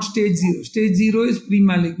 Not stage 0. Stage 0 is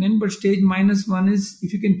pre-malignant, but stage -1 is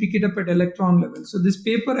if you can pick it up at electron level. So this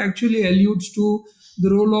paper actually alludes to the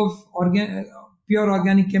role of pure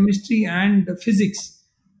organic chemistry and physics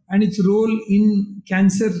and its role in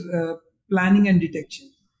cancer planning and detection.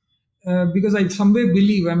 Because I somewhere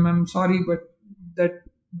believe, I'm sorry, but that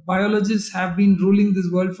biologists have been ruling this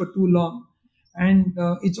world for too long. And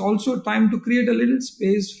it's also time to create a little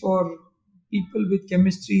space for people with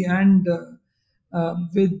chemistry and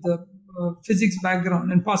with the physics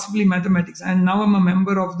background and possibly mathematics. And now I'm a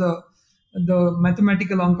member of the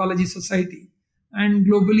Mathematical Oncology Society, and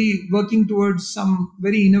globally working towards some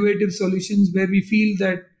very innovative solutions where we feel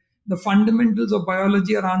that the fundamentals of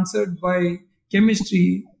biology are answered by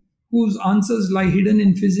chemistry, whose answers lie hidden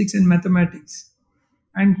in physics and mathematics.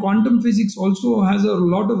 And quantum physics also has a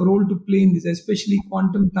lot of role to play in this, especially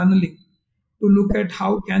quantum tunneling, to look at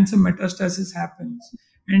how cancer metastasis happens.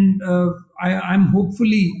 And I'm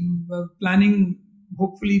hopefully planning,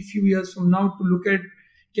 hopefully a few years from now, to look at,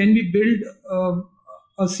 can we build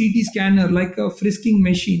a CT scanner like a frisking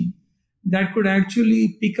machine that could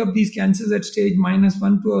actually pick up these cancers at stage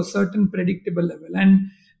 -1 to a certain predictable level.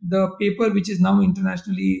 And the paper, which is now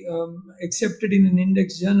internationally accepted in an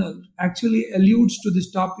index journal, actually alludes to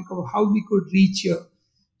this topic of how we could reach here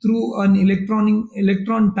through an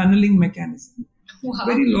electron tunneling mechanism. Wow.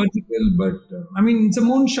 Very logical, but it's a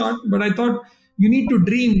moonshot, but I thought you need to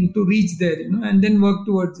dream to reach there, and then work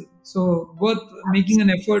towards it. So worth making an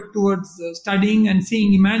effort towards studying and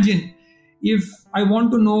seeing. Imagine if I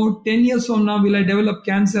want to know 10 years from now, will I develop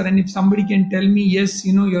cancer? And if somebody can tell me, yes,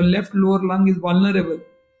 your left lower lung is vulnerable,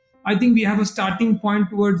 I think we have a starting point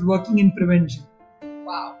towards working in prevention.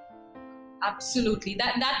 Wow. Absolutely.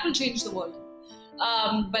 That will change the world.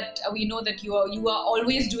 But we know that you are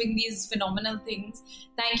always doing these phenomenal things.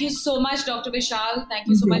 Thank you so much, Dr. Vishal. Thank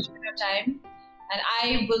you so much for your time. And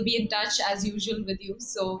I will be in touch as usual with you.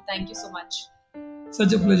 So thank you so much.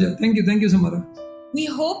 Such a pleasure. Thank you. Thank you, Samara. We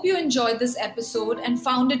hope you enjoyed this episode and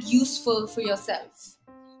found it useful for yourself.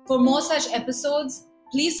 For more such episodes,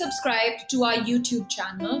 please subscribe to our YouTube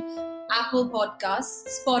channel, Apple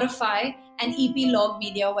Podcasts, Spotify, and Epilog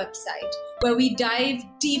Media website, where we dive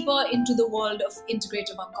deeper into the world of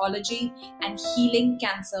integrative oncology and healing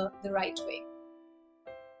cancer the right way.